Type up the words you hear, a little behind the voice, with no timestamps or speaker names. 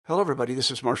Hello, everybody. This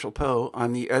is Marshall Poe.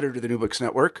 I'm the editor of the New Books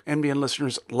Network. NBN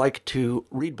listeners like to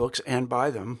read books and buy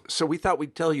them. So we thought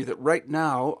we'd tell you that right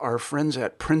now, our friends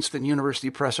at Princeton University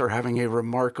Press are having a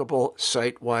remarkable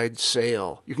site-wide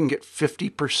sale. You can get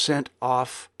 50%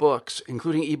 off books,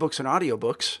 including ebooks and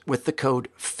audiobooks, with the code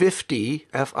 50,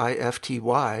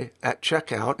 F-I-F-T-Y, at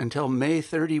checkout until May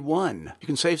 31. You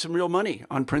can save some real money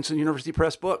on Princeton University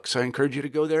Press books. I encourage you to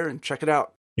go there and check it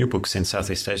out. New Books in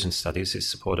Southeast Asian Studies is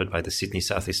supported by the Sydney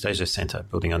Southeast Asia Centre,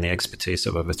 building on the expertise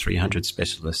of over 300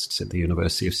 specialists at the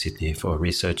University of Sydney for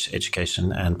research,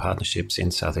 education and partnerships in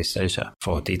Southeast Asia.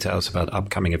 For details about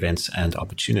upcoming events and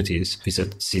opportunities,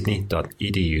 visit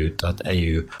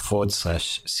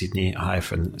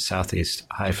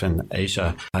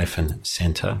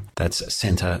sydney.edu.au/Sydney-Southeast-Asia-Centre. That's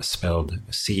centre spelled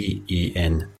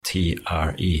C-E-N-T-R-E.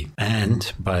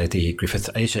 And by the Griffith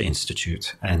Asia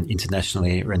Institute, an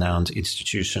internationally renowned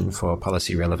institution for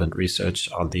policy-relevant research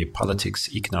on the politics,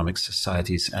 economics,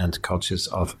 societies and cultures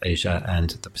of Asia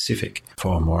and the Pacific.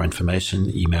 For more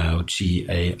information, email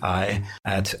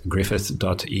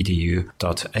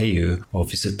gai@griffith.edu.au or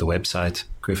visit the website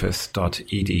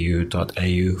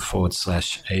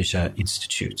griffith.edu.au/Asia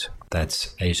Institute.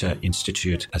 That's Asia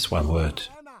Institute as one word.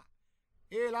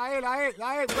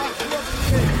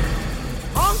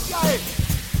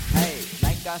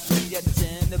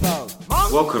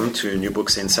 Welcome to New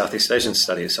Books in Southeast Asian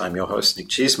Studies. I'm your host, Nick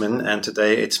Cheeseman, and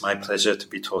today it's my pleasure to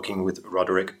be talking with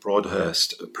Roderick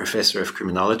Broadhurst, a Professor of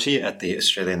Criminology at the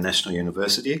Australian National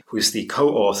University, who is the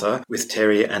co-author with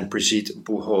Terry and Brigitte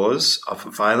Buhors of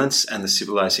Violence and the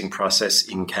Civilizing Process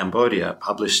in Cambodia,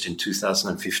 published in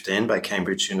 2015 by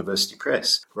Cambridge University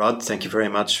Press. Rod, thank you very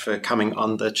much for coming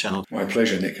on the channel. My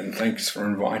pleasure, Nick, and thanks for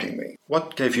inviting me.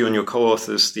 What gave you and your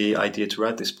co-authors the idea to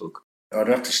write this book? I'd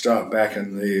have to start back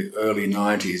in the early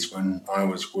 90s when I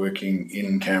was working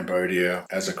in Cambodia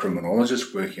as a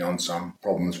criminologist, working on some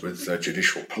problems with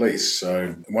judicial police.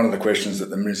 So one of the questions that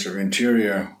the Minister of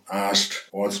Interior asked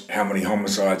was how many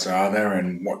homicides are there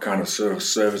and what kind of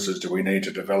services do we need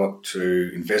to develop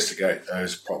to investigate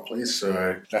those properly.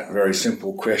 So that very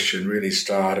simple question really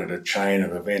started a chain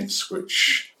of events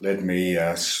which led me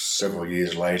several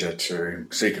years later to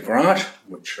seek a grant,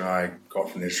 which I got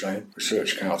from the Australian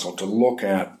Research Council, to look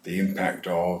at the impact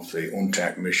of the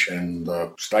UNTAC mission,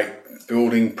 the state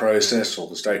building process or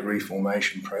the state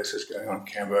reformation process going on in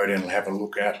Cambodia, and have a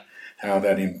look at how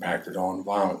that impacted on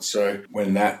violence. So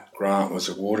when that grant was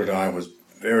awarded, I was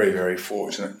very, very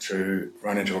fortunate to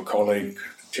run into a colleague,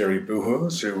 Terry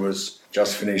Buhors, who was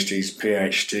just finished his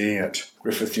PhD at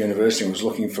Griffith University and was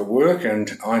looking for work,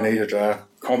 and I needed a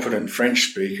competent French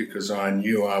speaker because I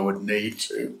knew I would need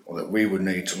to, or that we would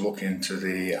need to look into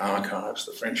the archives,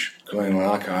 the French colonial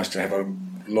archives, to have a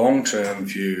long-term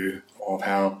view of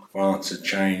how violence had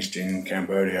changed in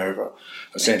Cambodia over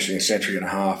essentially a century and a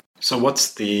half. So what's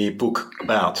the book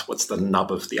about? What's the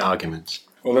nub of the argument?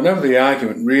 Well, the nub of the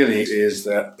argument really is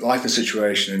that, like the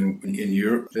situation in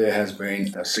Europe, there has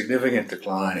been a significant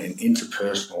decline in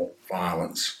interpersonal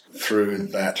violence through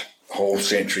that whole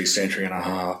century and a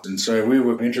half. And so we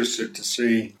were interested to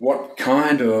see what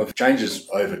kind of changes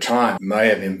over time may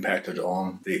have impacted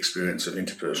on the experience of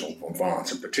interpersonal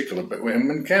violence in particular. But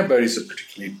when Cambodia is a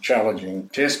particularly challenging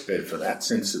test bed for that,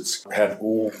 since it's had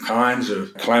all kinds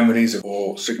of calamities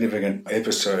or significant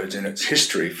episodes in its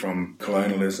history, from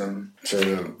colonialism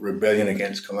to rebellion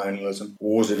against colonialism,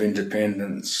 wars of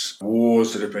independence,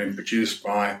 wars that have been produced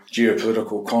by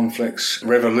geopolitical conflicts,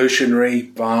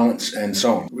 revolutionary violence, and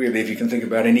so on. Really, if you can think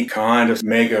about any kind of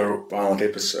mega violent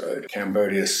episode,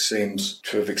 Cambodia seems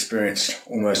to have experienced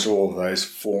almost all of those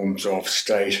forms of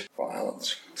state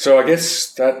violence. So I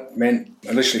guess that meant,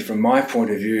 initially from my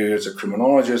point of view as a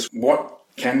criminologist, what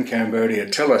can Cambodia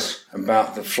tell us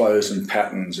about the flows and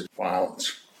patterns of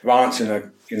violence? Violence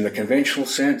in the conventional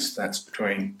sense, that's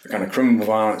between the kind of criminal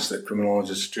violence that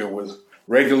criminologists deal with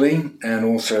regularly, and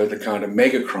also the kind of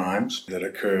mega crimes that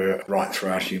occur right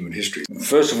throughout human history.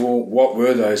 First of all, what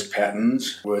were those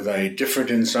patterns? Were they different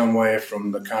in some way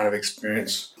from the kind of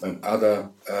experience that other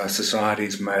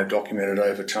societies may have documented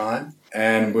over time?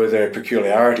 And were there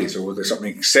peculiarities, or was there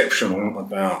something exceptional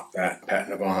about that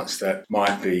pattern of violence that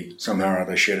might be somehow or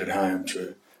other shed at home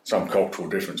to some cultural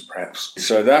difference, perhaps?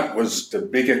 So that was the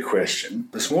bigger question.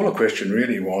 The smaller question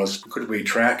really was, could we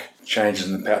track changes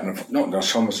in the pattern of not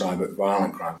just homicide but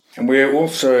violent crime. And we're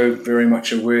also very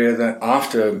much aware that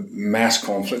after mass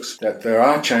conflicts that there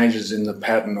are changes in the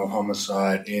pattern of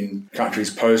homicide in countries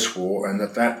post-war, and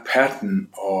that pattern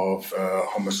of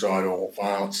homicidal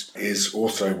violence is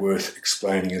also worth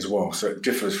explaining as well. So it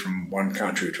differs from one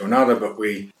country to another, but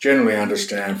we generally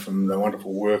understand from the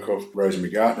wonderful work of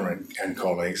Rosemary Gartner and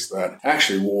colleagues that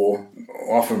actually war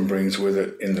often brings with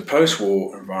it in the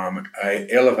post-war environment an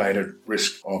elevated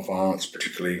risk of violence,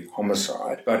 particularly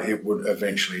homicide, but it would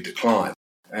eventually decline.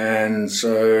 And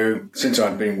so since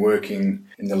I've been working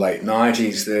in the late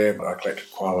 90s there, I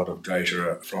collected quite a lot of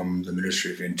data from the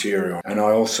Ministry of Interior. And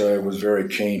I also was very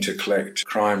keen to collect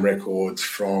crime records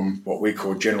from what we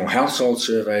call general household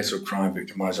surveys or crime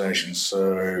victimisation.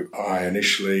 So I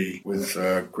initially, with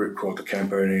a group called the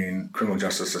Cambodian Criminal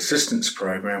Justice Assistance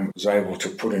Program, was able to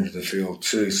put into the field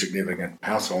 2 significant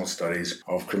household studies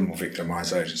of criminal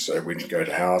victimisation. So we'd go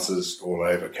to houses all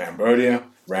over Cambodia,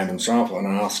 random sample, and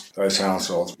ask those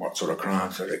households what sort of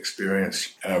crimes they'd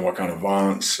experienced, what kind of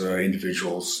violence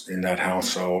individuals in that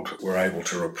household were able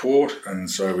to report. And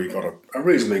so we got a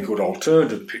reasonably good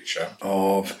alternative picture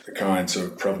of the kinds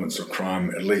of prevalence of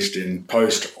crime, at least in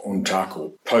post-UNTAC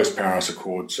or post-Paris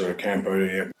Accord, so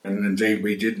Cambodia. And indeed,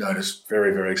 we did notice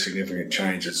very, very significant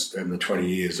changes in the 20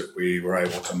 years that we were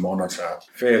able to monitor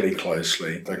fairly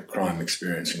closely the crime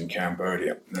experience in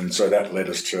Cambodia. And so that led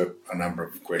us to a number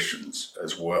of questions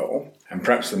as well. And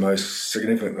perhaps the most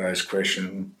significant of those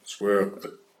questions were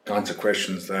the kinds of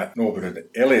questions that Norbert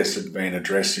Elias had been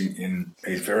addressing in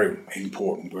his very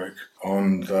important work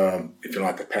on the, if you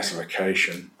like, the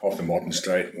pacification of the modern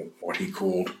state, what he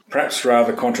called, perhaps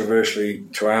rather controversially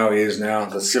to our ears now,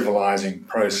 the civilizing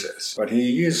process. But he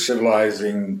used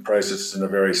civilizing processes in a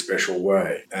very special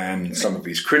way, and some of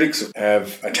his critics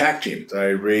have attacked him.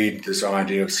 They read this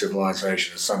idea of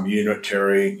civilization as some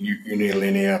unitary,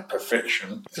 unilinear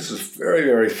perfection. This is very,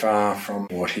 very far from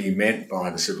what he meant by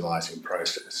the civilizing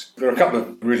process. There are a couple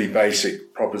of really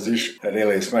basic propositions that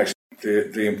Elias makes.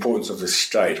 The importance of the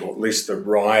state, or at least the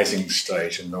rising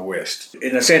state in the West.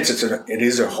 In a sense, it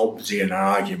is a Hobbesian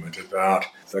argument about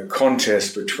the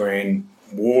contest between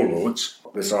warlords,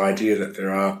 this idea that there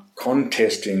are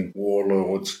contesting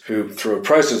warlords who, through a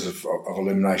process of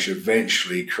elimination,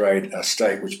 eventually create a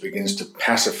state which begins to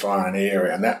pacify an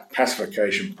area, and that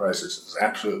pacification process is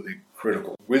absolutely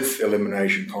critical. With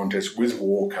elimination contests, with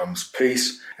war comes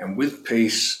peace, and with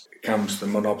peace comes the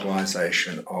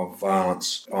monopolisation of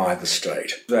violence by the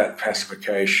state. That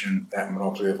pacification, that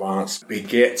monopoly of violence,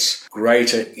 begets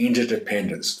greater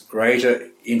interdependence, greater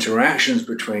interactions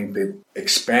between people,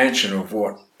 expansion of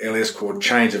what Elias called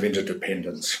chains of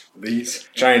interdependence. These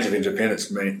chains of interdependence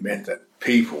meant that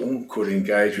people could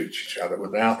engage with each other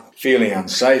without feeling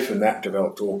unsafe, and that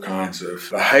developed all kinds of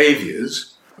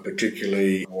behaviours,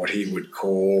 particularly what he would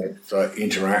call the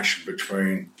interaction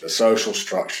between the social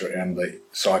structure and the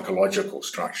psychological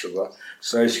structure, the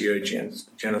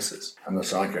sociogenesis and the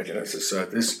psychogenesis. So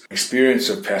this experience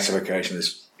of pacification,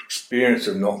 this experience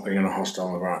of not being in a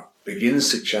hostile environment, begins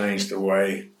to change the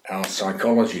way our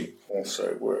psychology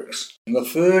also works. And the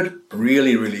third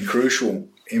really, really crucial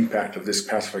impact of this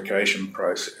pacification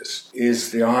process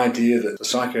is the idea that the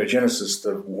psychogenesis,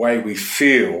 the way we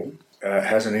feel,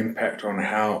 has an impact on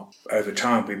how, over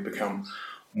time, we become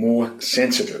more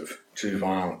sensitive to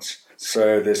violence.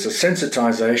 So there's a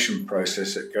sensitization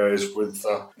process that goes with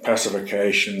the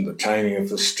pacification, the taming of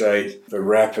the state, the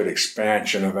rapid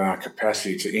expansion of our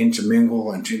capacity to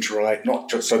intermingle and to interrelate, not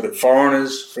just so that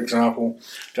foreigners, for example,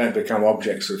 don't become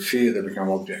objects of fear, they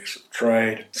become objects of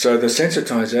trade. So the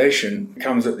sensitization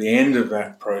comes at the end of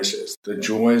that process. The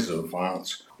joys of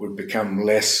violence would become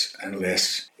less and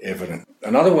less evident.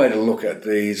 Another way to look at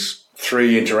these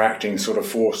 3 interacting sort of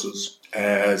forces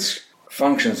as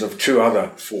functions of 2 other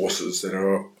forces that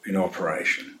are in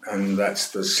operation, and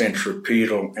that's the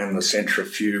centripetal and the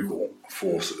centrifugal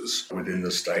forces within the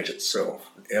state itself.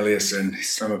 Elias and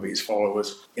some of his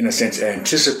followers, in a sense,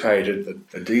 anticipated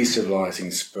the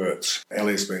decivilizing spurts.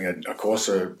 Elias being, of course,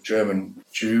 a German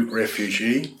Jew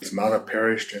refugee. His mother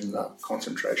perished in the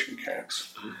concentration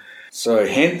camps. So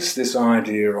hence this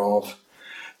idea of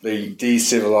the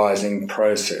decivilizing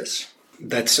process.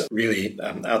 That's a really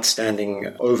outstanding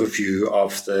overview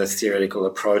of the theoretical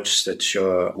approach that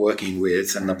you're working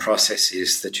with and the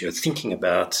processes that you're thinking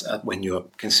about when you're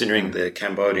considering the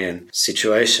Cambodian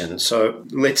situation. So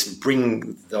let's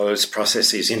bring those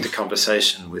processes into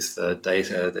conversation with the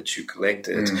data that you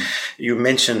collected. You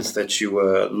mentioned that you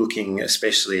were looking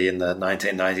especially in the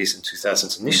 1990s and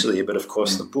 2000s initially, but of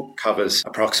course the book covers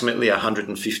approximately a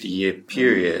 150-year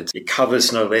period. It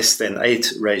covers no less than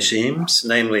 8 regimes,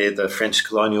 namely the French French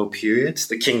colonial periods,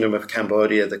 the Kingdom of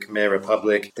Cambodia, the Khmer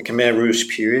Republic, the Khmer Rouge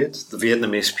period, the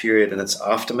Vietnamese period and its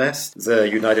aftermath, the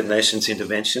United Nations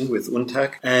intervention with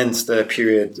UNTAC, and the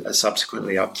period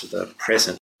subsequently up to the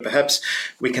present. Perhaps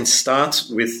we can start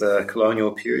with the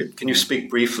colonial period. Can you speak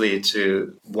briefly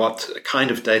to what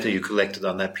kind of data you collected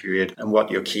on that period and what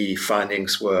your key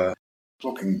findings were?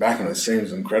 Looking back on it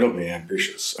seems incredibly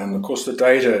ambitious. And of course the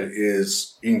data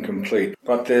is incomplete,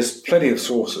 but there's plenty of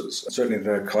sources. Certainly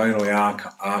the colonial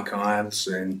archives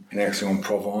in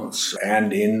Aix-en-Provence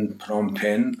and in Phnom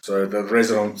Penh. So the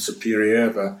resident superior,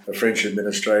 the French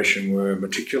administration were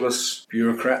meticulous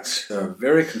bureaucrats,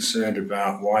 very concerned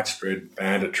about widespread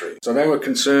banditry. So they were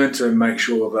concerned to make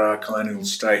sure the colonial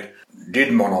state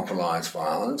did monopolise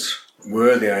violence,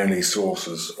 were the only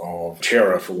sources of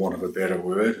terror, for want of a better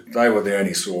word. They were the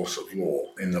only source of law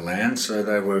in the land, so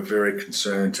they were very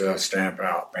concerned to stamp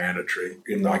out banditry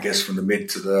from the mid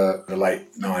to the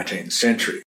late 19th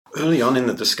century. Early on in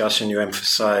the discussion, you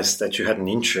emphasized that you had an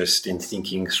interest in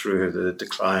thinking through the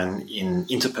decline in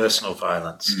interpersonal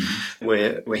violence. Mm-hmm.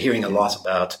 We're hearing a lot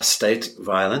about state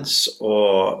violence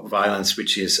or violence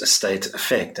which is a state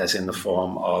effect, as in the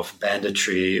form of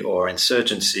banditry or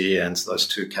insurgency, and those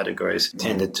two categories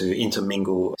tended to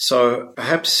intermingle. So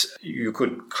perhaps you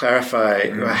could clarify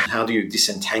how do you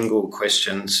disentangle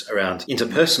questions around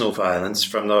interpersonal violence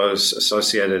from those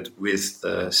associated with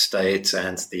the state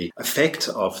and the effect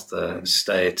of the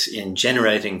state in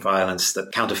generating violence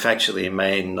that counterfactually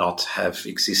may not have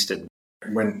existed.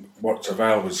 When what's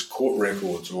available is court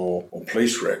records or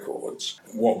police records,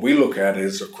 what we look at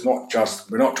is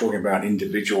we're not talking about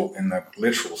individual in the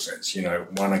literal sense,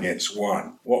 one against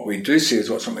one. What we do see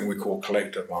is something we call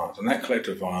collective violence, and that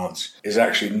collective violence is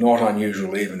actually not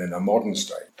unusual even in a modern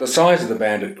state. The size of the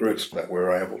bandit groups that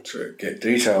we're able to get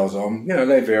details on,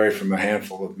 they vary from a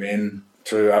handful of men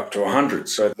to up to 100.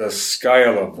 So the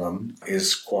scale of them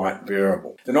is quite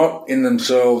variable. They're not in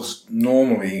themselves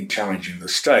normally challenging the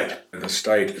state. The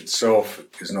state itself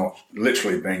is not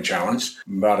literally being challenged,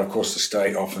 but of course the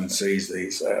state often sees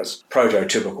these as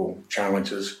prototypical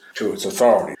challenges to its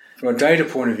authority. From a data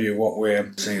point of view, what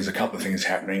we're seeing is a couple of things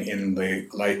happening in the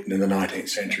 19th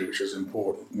century, which is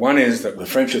important. One is that the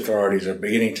French authorities are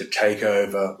beginning to take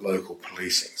over local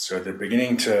policing. So they're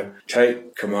beginning to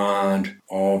take command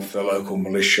of the local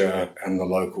militia and the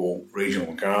local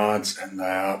regional guards, and they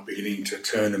are beginning to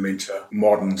turn them into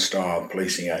modern-style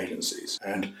policing agencies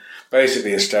and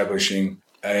basically establishing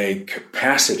a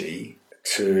capacity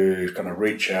to kind of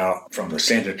reach out from the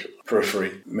centre to the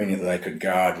periphery, meaning that they could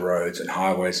guard roads and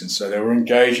highways. And so they were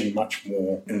engaging much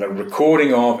more in the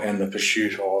recording of and the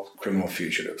pursuit of criminal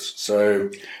fugitives.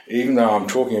 So even though I'm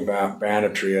talking about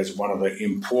banditry as one of the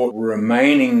important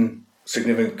remaining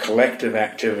significant collective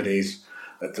activities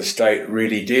that the state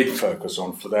really did focus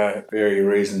on for the very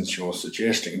reasons you're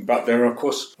suggesting, but there are, of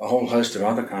course, a whole host of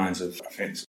other kinds of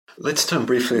offences. Let's turn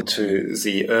briefly to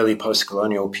the early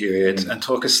post-colonial period and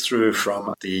talk us through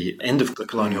from the end of the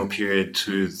colonial period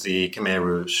to the Khmer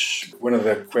Rouge. One of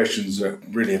the questions that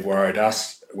really have worried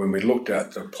us when we looked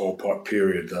at the Pol Pot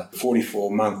period, the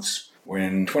 44 months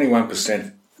when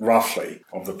 21% roughly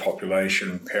of the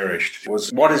population perished, was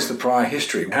what is the prior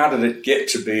history? How did it get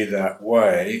to be that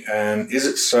way, and is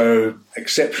it so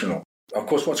exceptional? Of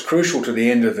course, what's crucial to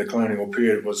the end of the colonial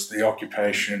period was the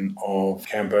occupation of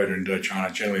Cambodia and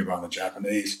Indochina generally by the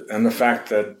Japanese, and the fact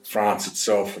that France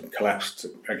itself had collapsed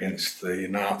against the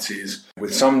Nazis.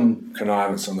 With some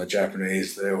connivance on the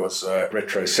Japanese, there was a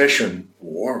retrocession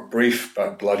war, a brief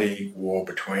but bloody war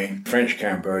between French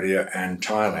Cambodia and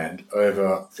Thailand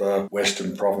over the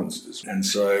western provinces. And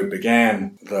so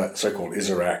began the so-called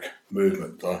Issarak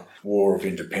movement, the War of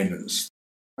Independence,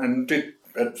 and did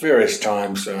at various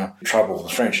times trouble the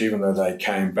French, even though they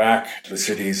came back to the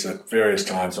cities at various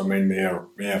times. I mean,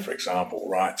 Mia, for example,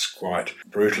 writes quite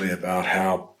brutally about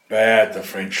how bad the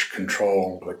French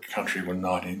control of the country when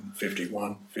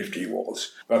 1951-50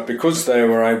 was. But because they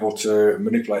were able to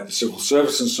manipulate the civil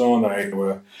service and so on, they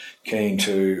were keen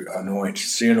to anoint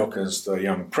Sihanouk as the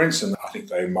young prince, and I think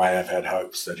they may have had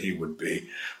hopes that he would be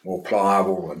more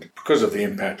pliable, and because of the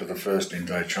impact of the First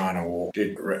Indochina War,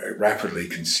 did rapidly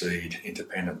concede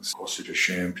independence. Of course, it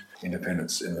assumed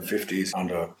independence in the 50s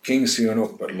under King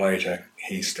Sihanouk, but later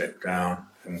he stepped down.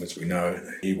 And as we know,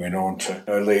 he went on to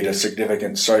lead a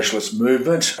significant socialist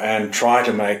movement and try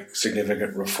to make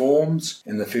significant reforms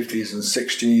in the 50s and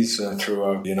 60s through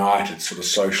a united sort of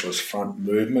socialist front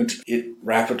movement. It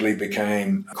rapidly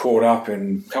became caught up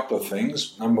in a couple of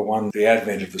things. Number one, the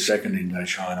advent of the Second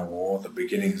Indochina War, the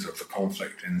beginnings of the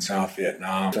conflict in South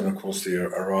Vietnam, and of course the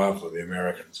arrival of the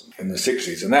Americans in the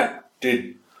 60s. And that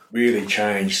did really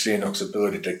changed Sihanouk's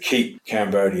ability to keep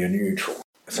Cambodia neutral.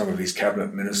 Some of his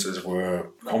cabinet ministers were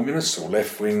communists or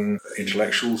left-wing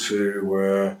intellectuals who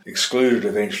were excluded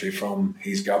eventually from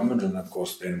his government, and of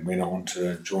course then went on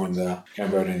to join the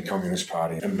Cambodian Communist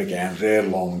Party and began their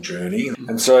long journey.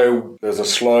 And so there's a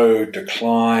slow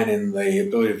decline in the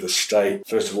ability of the state,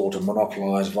 first of all, to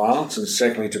monopolise violence, and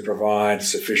secondly, to provide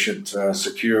sufficient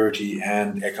security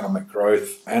and economic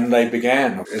growth. And they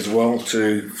began as well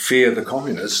to fear the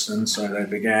communists, and so they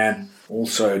began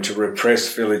also to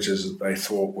repress villages that they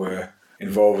thought were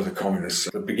involved with the communists.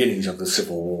 The beginnings of the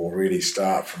Civil War really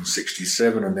start from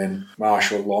 1967, and then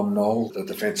Marshal Lon Nol, the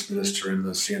defence minister in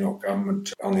the Sihanouk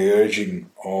government, on the urging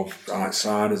of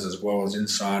outsiders as well as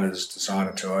insiders,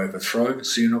 decided to overthrow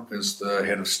Sihanouk as the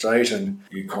head of state, and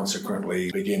you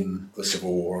consequently begin the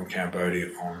Civil War in Cambodia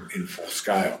in full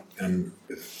scale. And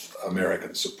with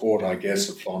American support, I guess,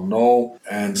 of Lon Nol,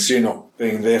 and Sihanouk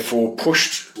being therefore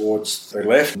pushed towards the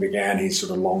left, began his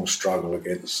sort of long struggle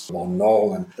against Lon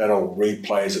Nol, and that all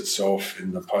replays itself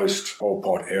in the post-Pol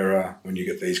Pot era when you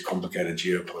get these complicated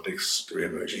geopolitics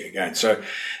re-emerging again. So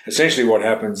essentially what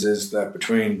happens is that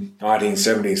between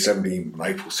 1970 and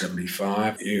April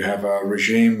 1975, you have a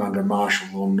regime under Marshal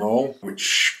Lon Nol,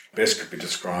 which best could be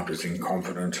described as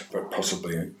incompetent, but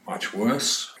possibly much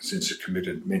worse, since it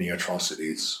committed many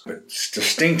atrocities. But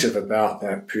distinctive about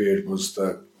that period was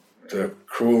the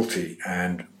cruelty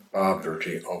and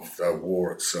barbarity of the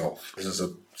war itself. This is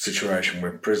a situation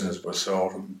where prisoners were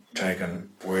sold and taken,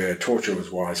 where torture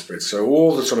was widespread. So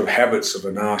all the sort of habits of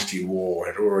a nasty war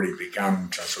had already begun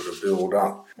to sort of build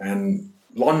up. And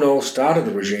Lon Nol started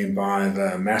the regime by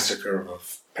the massacre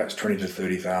of perhaps 20 to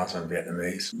 30,000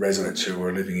 Vietnamese residents who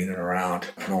were living in and around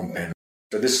Phnom Penh.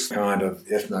 So this kind of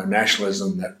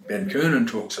ethno-nationalism that Ben Kernan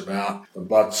talks about, the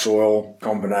blood-soil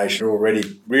combination,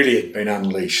 already really had been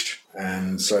unleashed.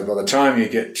 And so by the time you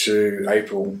get to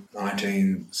April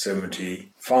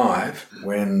 1975,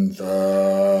 when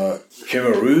the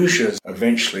Khmer Rouges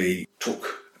eventually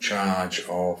took charge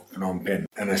of Phnom Penh,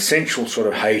 an essential sort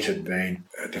of hate had been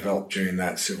developed during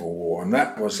that civil war, and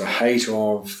that was the hate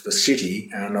of the city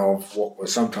and of what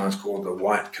was sometimes called the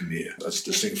white Khmer. That's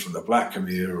distinct from the black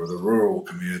Khmer or the rural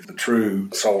Khmer, the true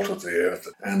salt of the earth,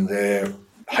 and their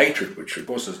hatred, which of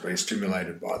course has been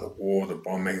stimulated by the war, the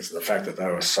bombings, the fact that they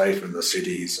were safe in the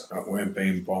cities, weren't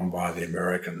being bombed by the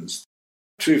Americans.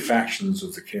 Two factions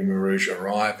of the Khmer Rouge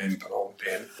arrive in Phnom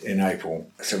Penh in April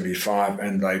 1975,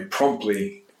 and they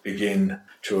promptly begin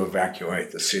to evacuate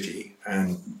the city.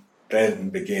 And then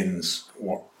begins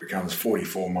what becomes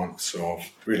 44 months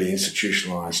of really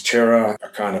institutionalised terror, a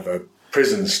kind of a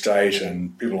prison state,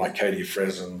 and people like Katie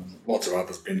Fresson, lots of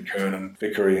others, Ben Kernan,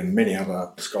 Vickery, and many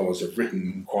other scholars have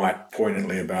written quite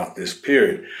poignantly about this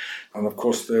period. And of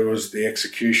course there was the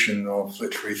execution of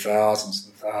literally thousands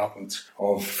and thousands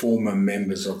of former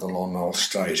members of the Lon Nol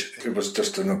state. It was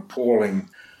just an appalling,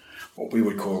 what we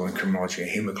would call in criminology a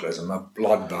hemoclasm, a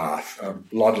bloodbath, a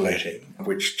bloodletting,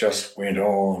 which just went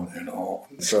on and on.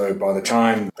 So by the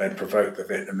time they'd provoked the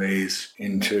Vietnamese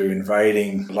into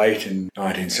invading late in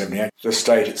 1978, the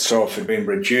state itself had been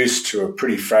reduced to a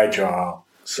pretty fragile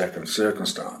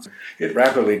circumstance. It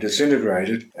rapidly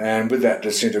disintegrated, and with that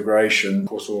disintegration, of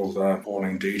course, all the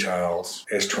appalling details,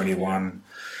 S-21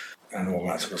 and all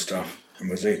that sort of stuff,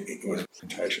 it was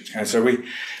contagious. And so we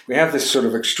have this sort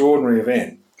of extraordinary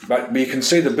event. But you can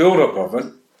see the build-up of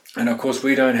it, and of course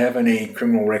we don't have any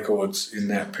criminal records in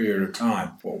that period of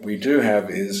time. What we do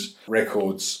have is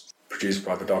records produced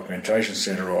by the Documentation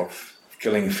Centre of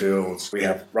killing fields. We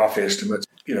have rough estimates,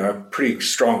 a pretty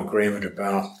strong agreement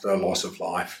about the loss of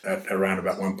life at around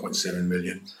about 1.7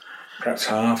 million. Perhaps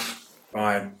half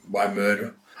by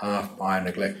murder, half by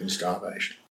neglect and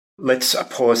starvation. Let's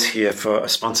pause here for a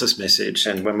sponsor's message,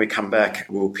 and when we come back,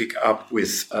 we'll pick up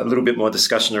with a little bit more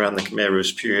discussion around the Khmer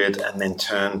Rouge period and then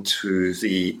turn to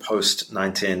the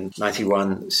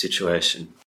post-1991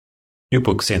 situation. New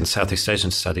Books in Southeast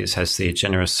Asian Studies has the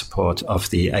generous support of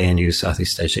the ANU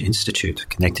Southeast Asia Institute,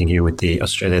 connecting you with the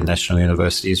Australian National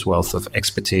University's wealth of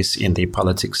expertise in the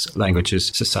politics, languages,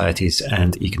 societies,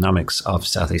 and economics of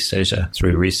Southeast Asia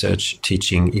through research,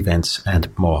 teaching, events, and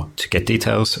more. To get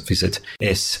details, visit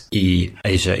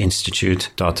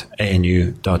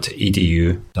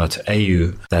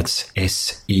seasiainstitute.anu.edu.au. That's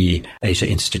SE Asia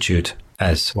Institute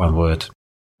as one word.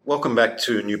 Welcome back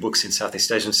to New Books in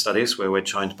Southeast Asian Studies, where we're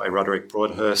joined by Roderick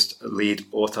Broadhurst, lead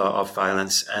author of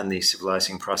Violence and the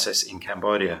Civilizing Process in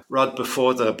Cambodia. Rod,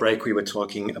 before the break, we were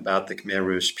talking about the Khmer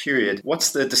Rouge period. What's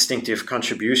the distinctive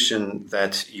contribution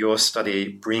that your study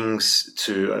brings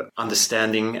to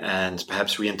understanding and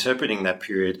perhaps reinterpreting that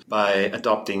period by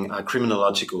adopting a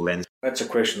criminological lens? That's a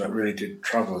question that really did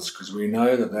trouble us, because we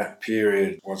know that that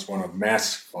period was one of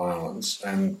mass violence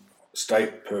and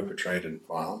state-perpetrated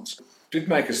violence. It did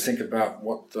make us think about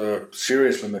what the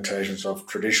serious limitations of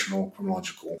traditional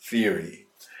criminological theory,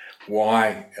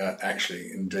 why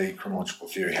actually indeed criminological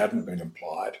theory hadn't been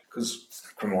applied, because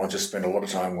criminologists spend a lot of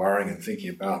time worrying and thinking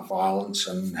about violence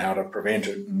and how to prevent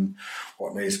it and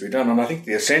what needs to be done. And I think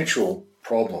the essential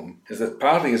problem is that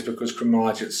partly is because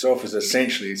criminology itself is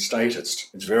essentially statist.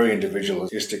 It's very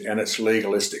individualistic and it's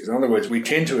legalistic. In other words, we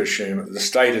tend to assume that the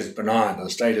state is benign, that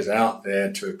the state is out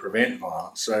there to prevent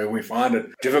violence. So we find it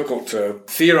difficult to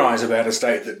theorise about a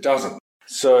state that doesn't.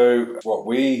 So what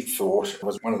we thought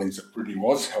was one of the things that really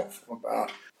was helpful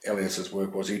about Elias's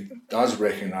work was he does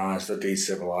recognise the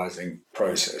decivilising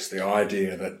process, the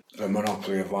idea that the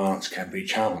monopoly of violence can be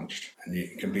challenged and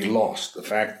it can be lost. The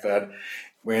fact that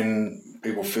when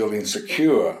people feel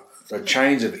insecure, the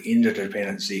chains of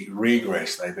interdependency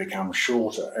regress, they become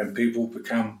shorter, and people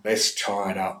become less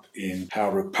tied up in how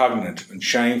repugnant and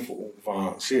shameful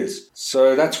violence is.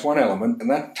 So that's one element, and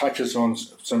that touches on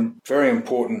some very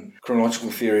important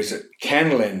criminological theories that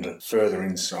can lend further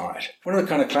insight. One of the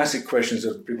kind of classic questions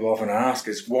that people often ask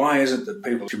is, why is it that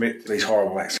people commit these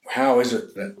horrible acts? How is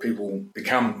it that people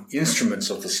become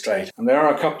instruments of the state? And there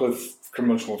are a couple of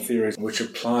criminological theories which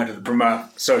apply to from a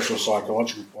social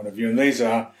psychological point of view, and these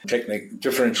are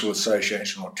differential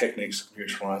association or techniques of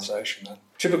neutralisation.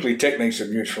 Typically, techniques of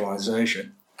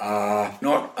neutralisation are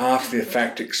not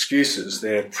after-the-fact excuses,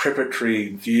 they're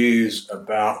preparatory views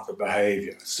about the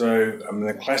behaviour. So,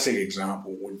 the classic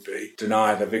example would be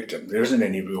deny the victim. There isn't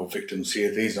any real victims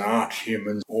here, these aren't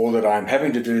humans, or that I'm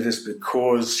having to do this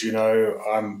because,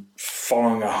 I'm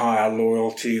following a higher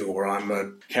loyalty or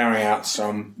I'm carrying out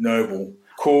some noble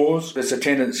cause. There's a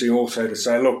tendency also to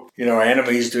say, look, our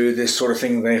enemies do this sort of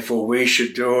thing, therefore we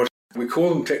should do it. We call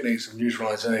them techniques of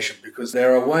neutralisation because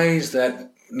there are ways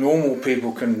that normal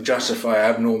people can justify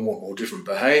abnormal or different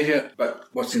behaviour, but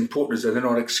what's important is that they're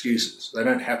not excuses. They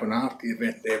don't happen after the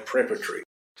event, they're preparatory.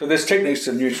 So there's techniques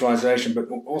of neutralisation, but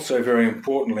also very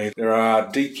importantly, there are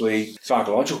deeply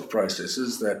psychological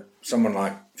processes that someone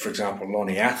like, for example,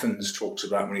 Lonnie Athens talks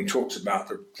about when he talks about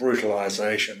the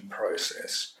brutalisation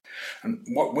process. And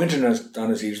what Winton has done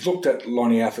is he's looked at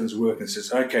Lonnie Athens' work and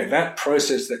says, okay, that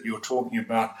process that you're talking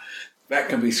about, that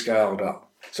can be scaled up.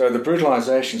 So the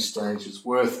brutalisation stage is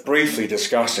worth briefly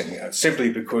discussing,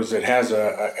 simply because it has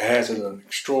an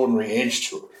extraordinary edge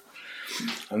to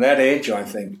it. And that edge, I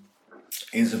think,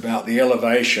 is about the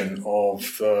elevation of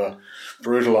the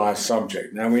brutalised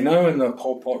subject. Now, we know in the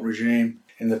Pol Pot regime,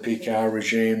 in the PKR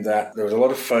regime, that there was a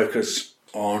lot of focus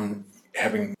on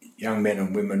having young men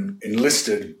and women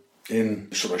enlisted in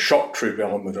the sort of shock troop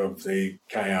element of the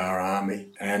KR army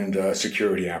and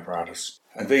security apparatus.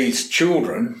 And these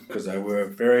children, because they were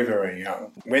very, very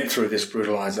young, went through this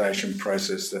brutalisation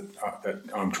process that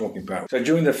I'm talking about. So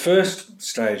during the first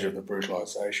stage of the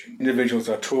brutalisation, individuals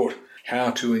are taught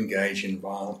how to engage in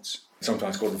violence,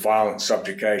 sometimes called violent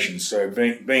subjugation. So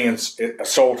being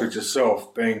assaulted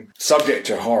yourself, being subject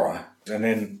to horror, and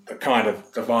then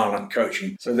the violent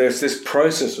coaching. So there's this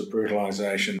process of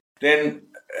brutalisation. Then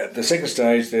at the second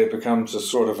stage, there becomes a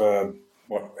sort of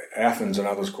what Athens and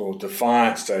others call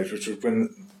defiant stage, which is when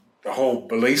the whole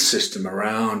belief system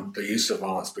around the use of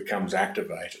violence becomes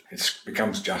activated. It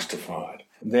becomes justified.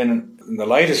 And then in the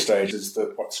later stage is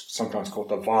what's sometimes called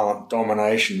the violent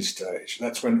domination stage.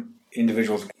 That's when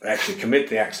individuals actually commit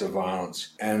the acts of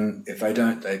violence, and if they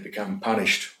don't, they become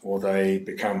punished or they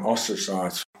become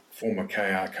ostracised. Former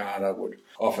KR Carter would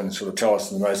often sort of tell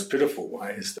us in the most pitiful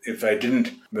ways that if they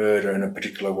didn't murder in a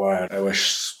particular way, they were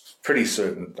pretty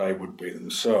certain that they would be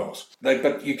themselves.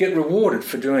 But you get rewarded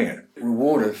for doing it,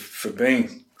 rewarded for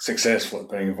being successful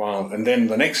at being violent. And then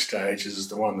the next stage is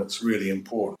the one that's really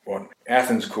important, what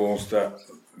Athens calls the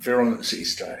virulency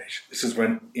stage. This is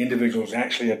when individuals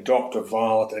actually adopt a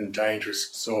violent and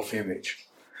dangerous self-image.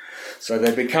 So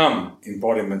they become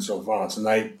embodiments of violence, and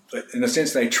they, in a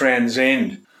sense, they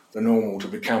transcend the normal to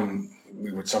become,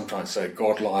 we would sometimes say,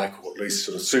 godlike, or at least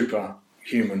sort of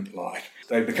superhuman-like.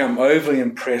 They become overly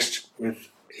impressed with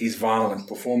his violent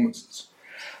performances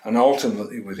and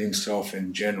ultimately with himself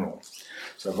in general.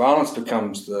 So violence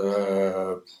becomes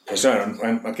the persona,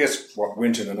 and I guess what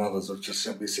Winton and others have just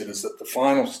simply said is that the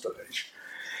final stage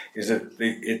is that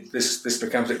this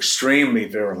becomes extremely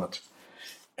virulent,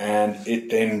 and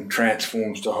it then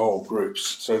transforms to whole groups.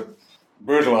 So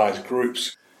brutalised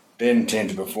groups then tend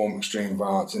to perform extreme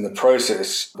violence. In the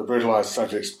process, the brutalised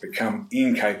subjects become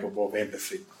incapable of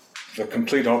empathy. the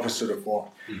complete opposite of what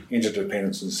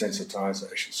interdependence and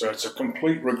sensitization. So it's a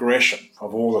complete regression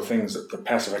of all the things that the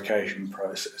pacification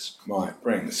process might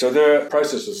bring. So there are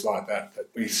processes like that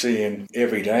we see in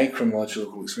everyday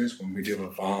criminological experience when we deal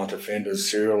with violent offenders,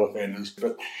 serial offenders.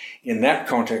 But in that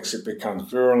context, it becomes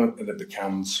virulent and it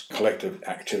becomes collective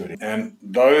activity. And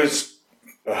those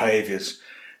behaviours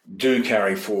do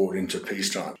carry forward into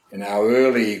peacetime. In our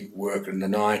early work in the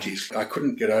 90s, I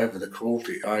couldn't get over the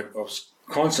cruelty. I was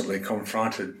constantly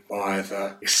confronted by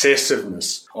the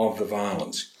excessiveness of the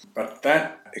violence. But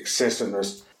that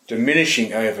excessiveness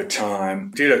diminishing over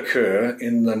time did occur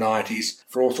in the 90s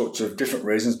for all sorts of different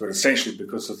reasons, but essentially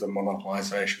because of the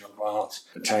monopolisation of violence,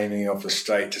 the taming of the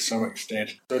state to some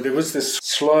extent. So there was this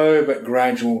slow but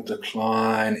gradual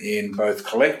decline in both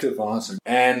collective violence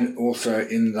and also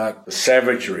in the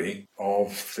savagery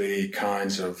of the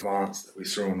kinds of violence that we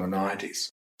saw in the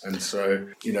 90s. And so,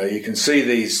 you can see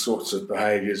these sorts of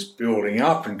behaviours building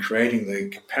up and creating the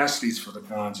capacities for the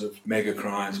kinds of mega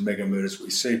crimes, mega murders we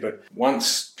see. But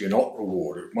once you're not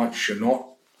rewarded, once you're not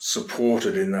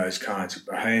supported in those kinds of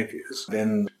behaviours,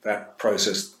 then that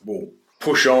process will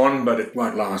push on, but it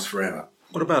won't last forever.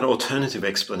 What about alternative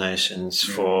explanations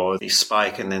for the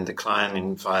spike and then decline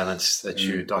in violence that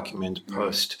you document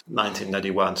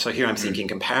post-1991? So here I'm thinking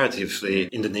comparatively,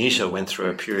 Indonesia went through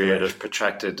a period of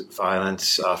protracted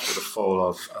violence after the fall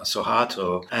of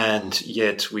Suharto, and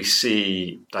yet we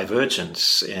see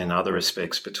divergence in other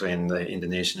respects between the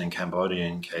Indonesian and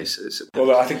Cambodian cases.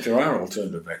 Well, I think there are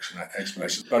alternative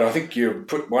explanations, but I think you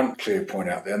put one clear point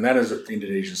out there, and that is that the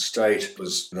Indonesian state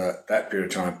was, that period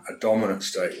of time, a dominant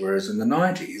state, whereas in the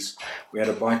 90s, we had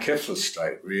a bicephalous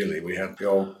state, really. We had the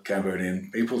old Cambodian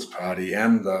People's Party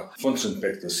and the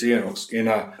Funcenpec, the Sihanouk,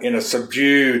 in a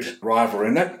subdued rivalry.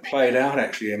 And that played out,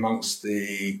 actually, amongst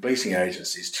the policing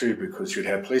agencies, too, because you'd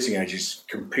have policing agencies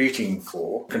competing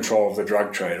for control of the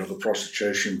drug trade or the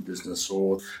prostitution business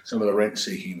or some of the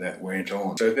rent-seeking that went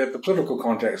on. So the political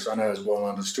context, I know, is well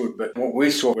understood. But what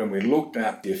we saw when we looked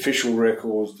at the official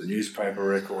records, the newspaper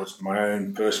records, my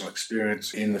own personal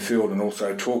experience in the field and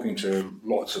also talking to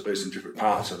lots of police in different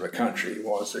parts of the country,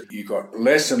 was that you got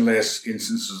less and less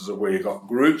instances of where you got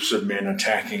groups of men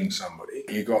attacking somebody.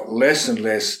 You got less and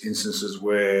less instances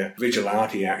where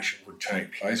vigilante action would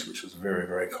take place, which was very,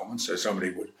 very common. So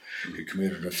somebody who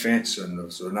committed an offence and there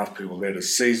was enough people there to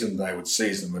seize them, they would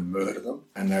seize them and murder them.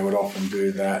 And they would often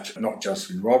do that not just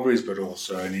in robberies but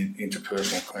also in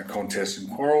interpersonal contests and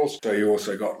quarrels. So you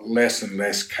also got less and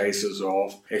less cases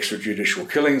of extrajudicial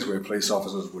killings where police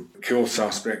officers would kill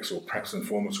suspects or perhaps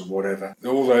informants or whatever.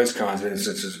 All those kinds of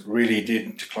instances really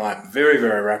did decline very,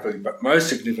 very rapidly, but most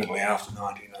significantly after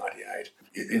 1998.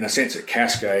 In a sense, it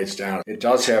cascades down. It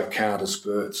does have counter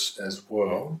spurts as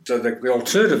well. So the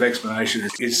alternative explanation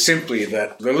is simply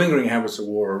that the lingering habits of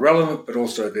war are relevant, but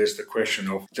also there's the question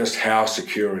of just how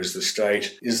secure is the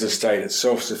state? Is the state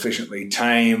itself sufficiently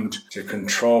tamed to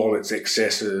control its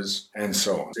excesses and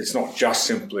so on? It's not just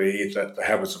simply that the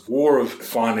habits of war have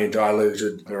finally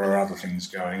diluted. There are other things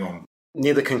going on.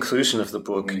 Near the conclusion of the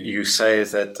book, you say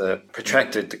that the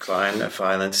protracted decline of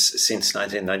violence since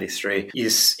 1993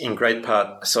 is in great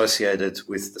part associated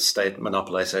with the state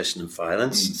monopolization of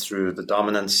violence through the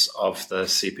dominance of the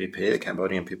CPP, the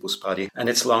Cambodian People's Party, and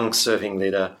its long-serving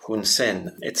leader, Hun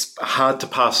Sen. It's hard to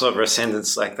pass over a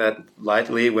sentence like that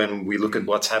lightly when we look at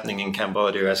what's happening in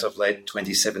Cambodia as of late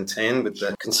 2017 with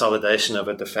the consolidation of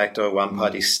a de facto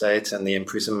one-party state and the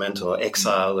imprisonment or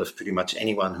exile of pretty much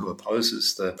anyone who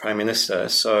opposes the Prime Minister.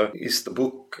 So is the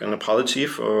book an apology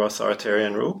for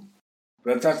authoritarian rule?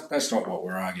 But that's not what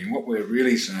we're arguing. What we're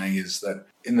really saying is that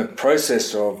in the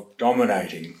process of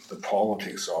dominating the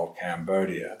politics of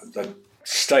Cambodia, the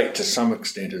state to some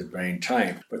extent has been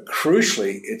tamed. But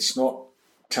crucially, it's not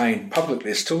tamed publicly.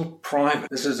 It's still private.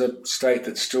 This is a state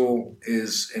that still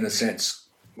is, in a sense,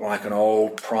 like an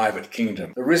old private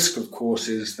kingdom. The risk, of course,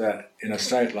 is that in a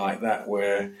state like that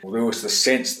where there was the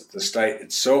sense that the state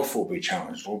itself will be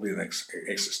challenged, will be an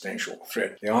existential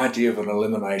threat, the idea of an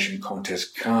elimination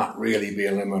contest can't really be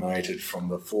eliminated from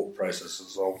the thought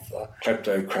processes of the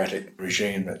kleptocratic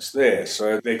regime that's there.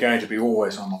 So they're going to be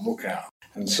always on the lookout.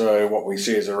 And so what we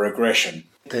see is a regression.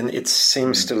 Then it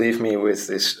seems to leave me with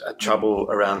this trouble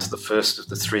around the first of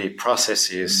the three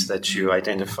processes that you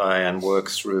identify and work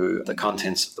through the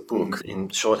contents of the book. In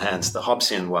shorthand, the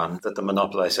Hobbesian one, that the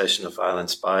monopolization of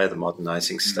violence by the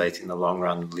modernizing state in the long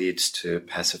run leads to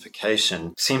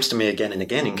pacification. Seems to me again and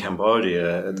again in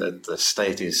Cambodia that the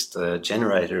state is the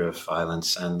generator of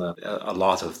violence, and a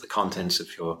lot of the contents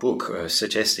of your book are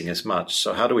suggesting as much.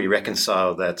 So how do we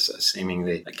reconcile that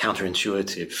seemingly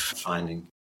counterintuitive finding?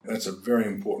 That's a very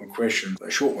important question. A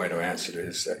short way to answer it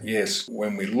is that, yes,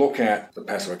 when we look at the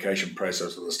pacification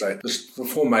process of the state, the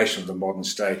formation of the modern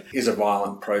state is a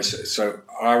violent process. So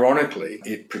ironically,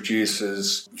 it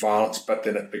produces violence, but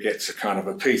then it begets a kind of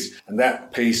a peace. And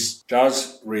that peace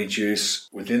does reduce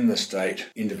within the state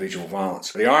individual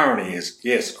violence. The irony is,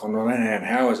 yes, on the one hand,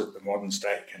 how is it the modern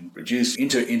state can reduce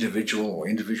into individual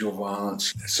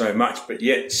violence so much, but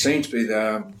yet seem to be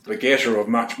the begetter of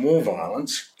much more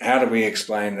violence? How do we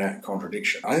explain that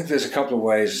contradiction? I think there's a couple of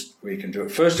ways we can do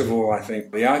it. First of all, I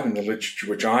think the argument in the literature,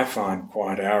 which I find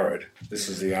quite arid, this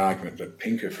is the argument that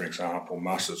Pinker, for example,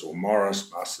 musses, or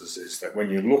Morris musses, is that when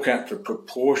you look at the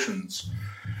proportions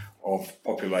of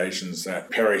populations that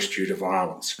perish due to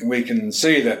violence, we can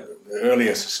see that the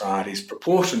earlier societies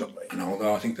proportionately, and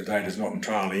although I think the data is not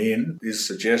entirely in, is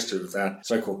suggestive that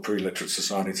so-called pre-literate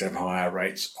societies have higher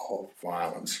rates of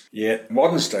violence. Yet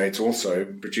modern states also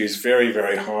produce very,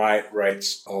 very high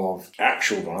rates of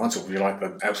actual violence, or if you like,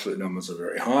 the absolute numbers are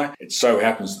very high. It so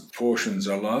happens that the proportions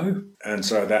are low, and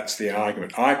so that's the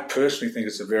argument. I personally think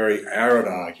it's a very arid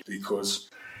argument because,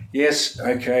 yes,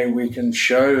 okay, we can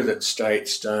show that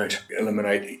states don't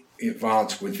eliminate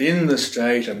violence within the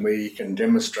state, and we can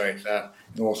demonstrate that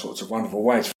in all sorts of wonderful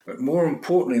ways. But more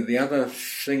importantly, the other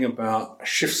thing about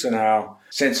shifts in our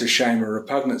sense of shame or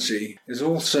repugnancy is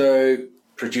also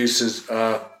produces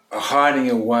a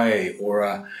hiding away or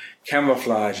a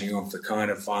camouflaging of the kind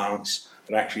of violence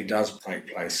that actually does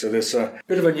take place. So there's a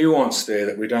bit of a nuance there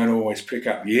that we don't always pick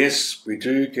up. Yes, we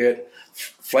do get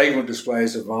flagrant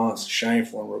displays of violence,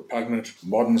 shameful and repugnant.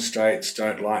 Modern states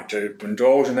don't like to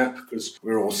indulge in that because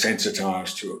we're all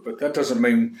sensitised to it. But that doesn't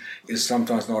mean it's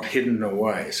sometimes not hidden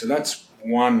away. So that's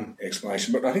one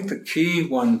explanation. But I think the key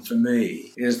one for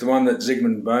me is the one that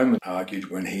Zygmunt Bauman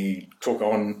argued when he took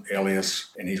on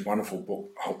Elias in his wonderful book,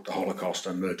 The Holocaust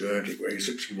and Modernity, where he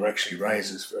actually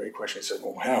raised this very question. He said,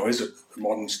 well, how is it the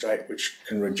modern state, which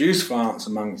can reduce violence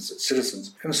amongst its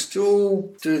citizens, can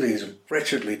still do these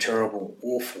wretchedly terrible,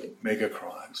 awful mega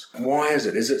crimes? Why is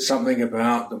it? Is it something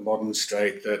about the modern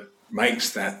state that makes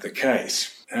that the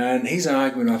case? And his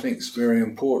argument, I think, is very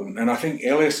important. And I think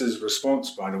Elias's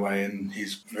response, by the way, in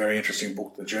his very interesting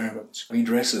book, The Germans, he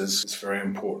addresses this very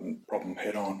important problem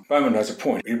head on. Bauman has a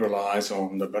point. He relies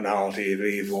on the banality of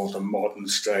evil, the modern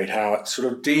state, how it sort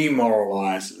of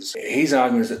demoralises. His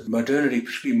argument is that modernity,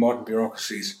 particularly modern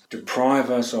bureaucracies, deprive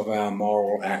us of our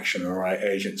moral action or our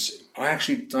agency. I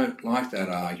actually don't like that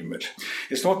argument.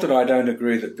 It's not that I don't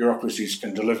agree that bureaucracies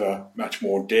can deliver much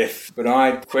more death, but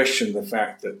I question the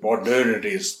fact that modernity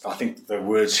is, I think the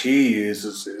words he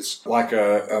uses, is like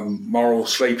a moral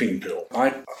sleeping pill.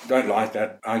 I don't like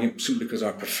that argument simply because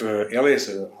I prefer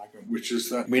Elias's argument, which is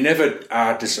that we never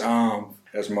are disarmed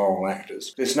as moral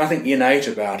actors. There's nothing innate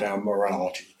about our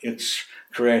morality. It's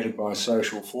created by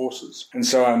social forces. And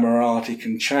so our morality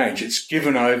can change. It's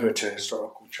given over to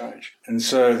historical change. And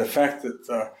so the fact that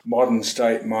the modern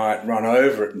state might run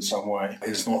over it in some way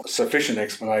is not a sufficient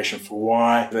explanation for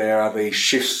why there are these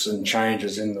shifts and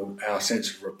changes in our sense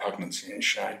of repugnancy and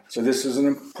shame. So this is an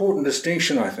important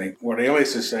distinction, I think. What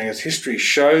Elias is saying is history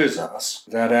shows us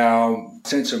that our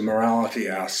sense of morality,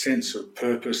 our sense of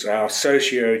purpose, our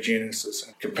sociogenesis,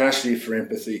 and capacity for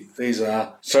empathy, these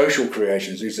are social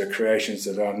creations. These are creations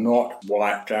that are not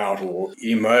wiped out or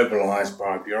immobilized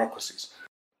by bureaucracies.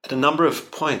 At a number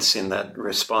of points in that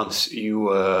response, you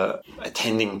were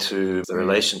attending to the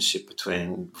relationship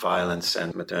between violence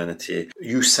and modernity.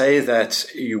 You say that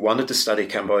you wanted to study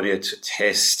Cambodia to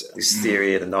test this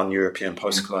theory at a non-European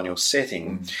post-colonial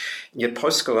setting. Yet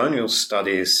post-colonial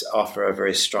studies offer a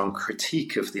very strong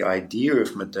critique of the idea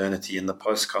of modernity in the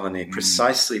post-colony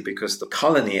precisely because the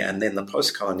colony and then the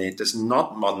post-colony does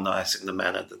not modernize in the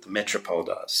manner that the metropole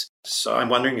does. So I'm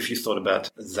wondering if you thought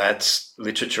about that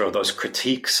literature or those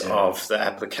critiques of the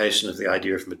application of the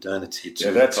idea of modernity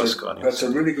to the post-colonial. That's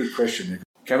a really good question.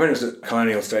 Cambodia was a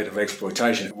colonial state of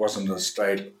exploitation. It wasn't a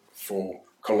state for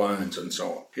colons and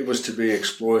so on. It was to be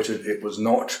exploited. It was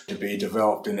not to be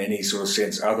developed in any sort of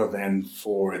sense other than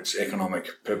for its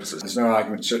economic purposes. There's no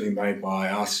argument certainly made by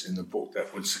us in the book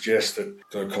that would suggest that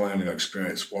the colonial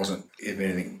experience wasn't, if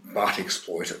anything, but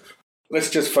exploitive.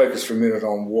 Let's just focus for a minute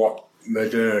on what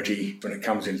modernity, when it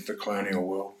comes into the colonial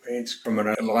world, means from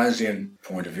an Elysian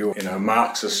point of view, in a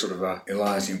Marxist sort of a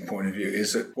Elysian point of view,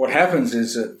 is that what happens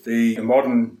is that the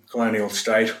modern colonial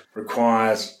state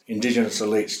requires indigenous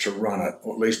elites to run it,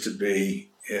 or at least to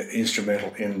be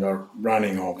instrumental in the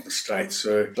running of the state.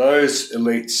 So those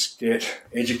elites get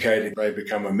educated, they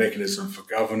become a mechanism for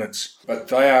governance, but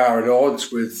they are at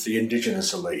odds with the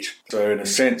indigenous elite. So in a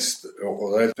sense,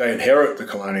 although they inherit the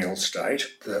colonial state,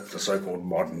 the so-called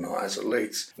modernised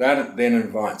elites, that then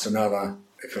invites another,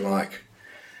 if you like,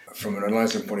 from an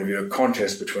analysis point of view, a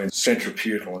contest between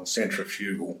centripetal and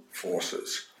centrifugal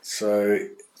forces. So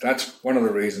that's one of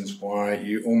the reasons why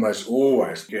you almost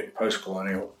always get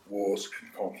post-colonial wars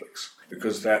and conflicts,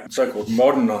 because that so-called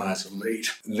modernised elite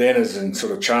then is in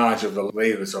sort of charge of the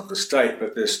levers of the state,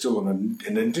 but there's still an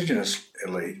indigenous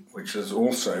elite, which is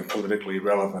also politically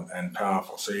relevant and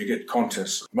powerful. So you get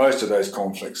contests. Most of those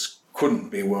conflicts couldn't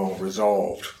be well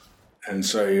resolved, and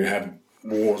so you had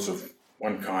wars of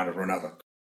one kind or another.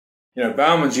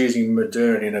 Bauman's using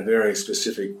modernity in a very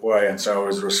specific way, and so I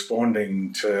was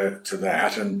responding to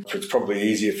that, and it's probably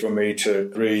easier for me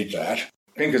to read that.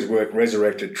 Pinker's work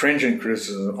resurrected trenchant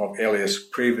criticism of Elias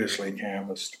previously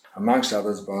canvassed, amongst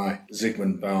others by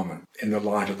Zygmunt Bauman, in the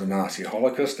light of the Nazi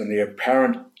Holocaust and the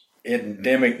apparent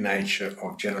endemic nature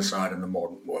of genocide in the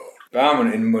modern world.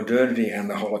 Bauman, in Modernity and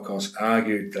the Holocaust,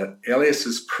 argued that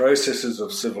Elias's processes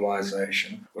of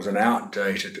civilization was an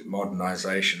outdated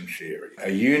modernization theory, a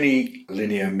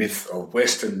unilinear myth of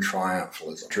Western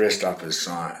triumphalism dressed up as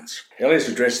science. Elias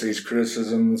addressed these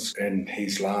criticisms in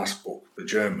his last book, The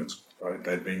Germans.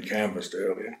 They'd been canvassed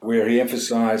earlier, where he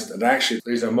emphasised that actually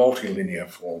these are multilinear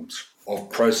forms of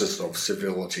process of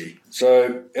civility.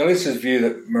 So Elias's view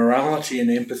that morality and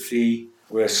empathy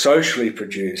were socially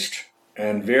produced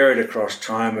and varied across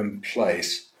time and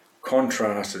place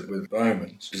contrasted with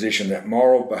Bauman's position that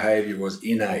moral behaviour was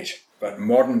innate, but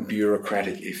modern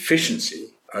bureaucratic efficiency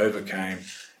overcame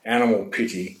animal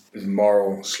pity with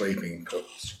moral sleeping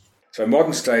pills. So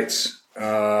modern states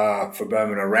are, for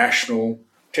Bauman, are rational,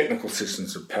 technical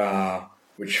systems of power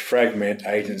which fragment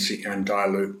agency and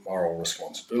dilute moral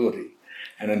responsibility,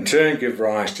 and in turn give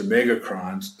rise to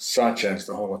mega-crimes such as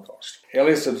the Holocaust.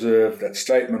 Elias observed that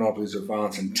state monopolies of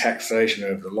violence and taxation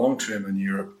over the long term in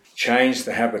Europe changed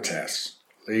the habitats,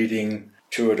 leading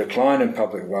to a decline in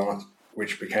public violence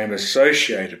which became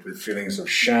associated with feelings of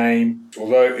shame.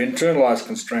 Although internalised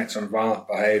constraints on violent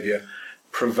behaviour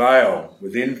prevail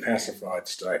within pacified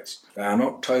states, they are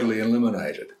not totally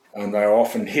eliminated, and they are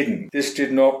often hidden. This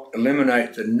did not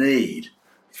eliminate the need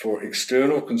for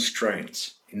external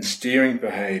constraints in steering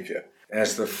behaviour,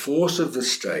 as the force of the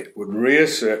state would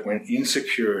reassert when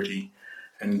insecurity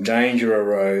and danger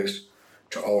arose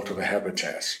to alter the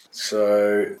habitats.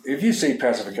 So if you see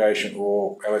pacification,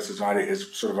 or Elias's idea,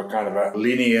 as sort of a kind of a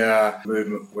linear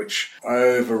movement which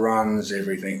overruns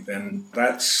everything, then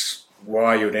that's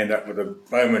why you'd end up with a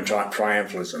Bauman-type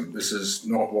triumphalism. This is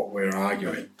not what we're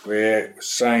arguing. We're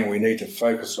saying we need to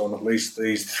focus on at least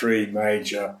these three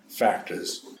major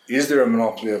factors. Is there a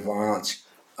monopoly of violence?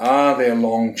 Are there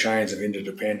long chains of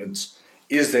interdependence?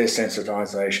 Is there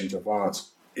sensitisation to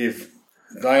violence? If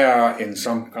they are in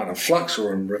some kind of flux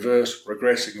or in reverse,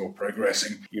 regressing or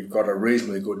progressing, you've got a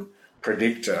reasonably good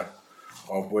predictor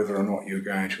of whether or not you're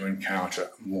going to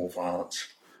encounter more violence.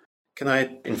 Can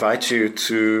I invite you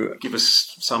to give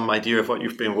us some idea of what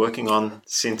you've been working on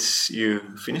since you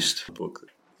finished the book?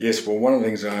 Yes, well, one of the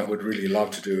things I would really love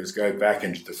to do is go back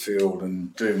into the field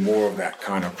and do more of that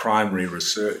kind of primary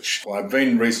research. Well, I've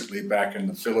been recently back in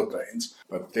the Philippines,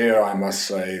 but there I must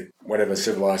say, whatever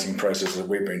civilising processes that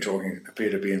we've been talking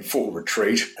appear to be in full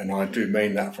retreat, and I do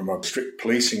mean that from a strict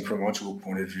policing chronological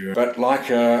point of view. But like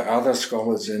other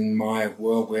scholars in my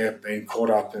world, we've been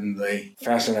caught up in the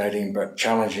fascinating but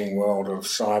challenging world of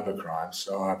cybercrime.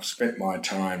 So I've spent my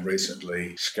time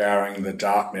recently scouring the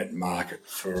darknet market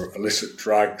for illicit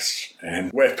drugs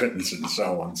and weapons and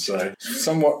so on. So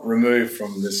somewhat removed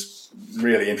from this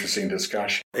really interesting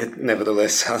discussion. It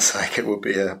nevertheless sounds like it will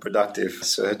be a productive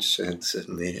search and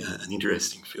certainly an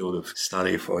interesting field of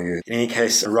study for you. In any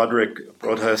case, Roderick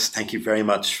Broadhurst, thank you very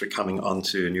much for coming on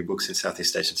to New Books in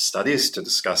Southeast Asian Studies to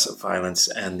discuss violence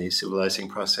and the civilizing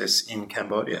process in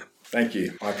Cambodia. Thank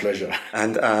you. My pleasure.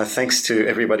 And thanks to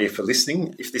everybody for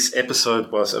listening. If this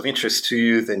episode was of interest to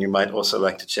you, then you might also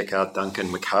like to check out Duncan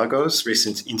McCargo's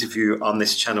recent interview on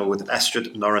this channel with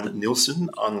Astrid Noren Nielsen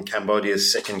on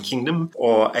Cambodia's Second Kingdom,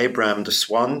 or Abraham de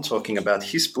Swan talking about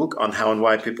his book on how and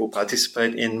why people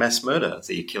participate in mass murder,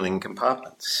 The Killing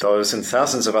Compartments. Those and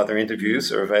thousands of other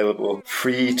interviews are available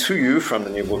free to you from the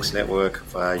New Books Network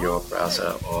via your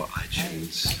browser or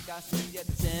iTunes.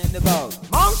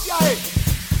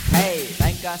 Hey,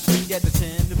 thank God, see at the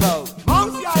 10 to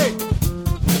vote.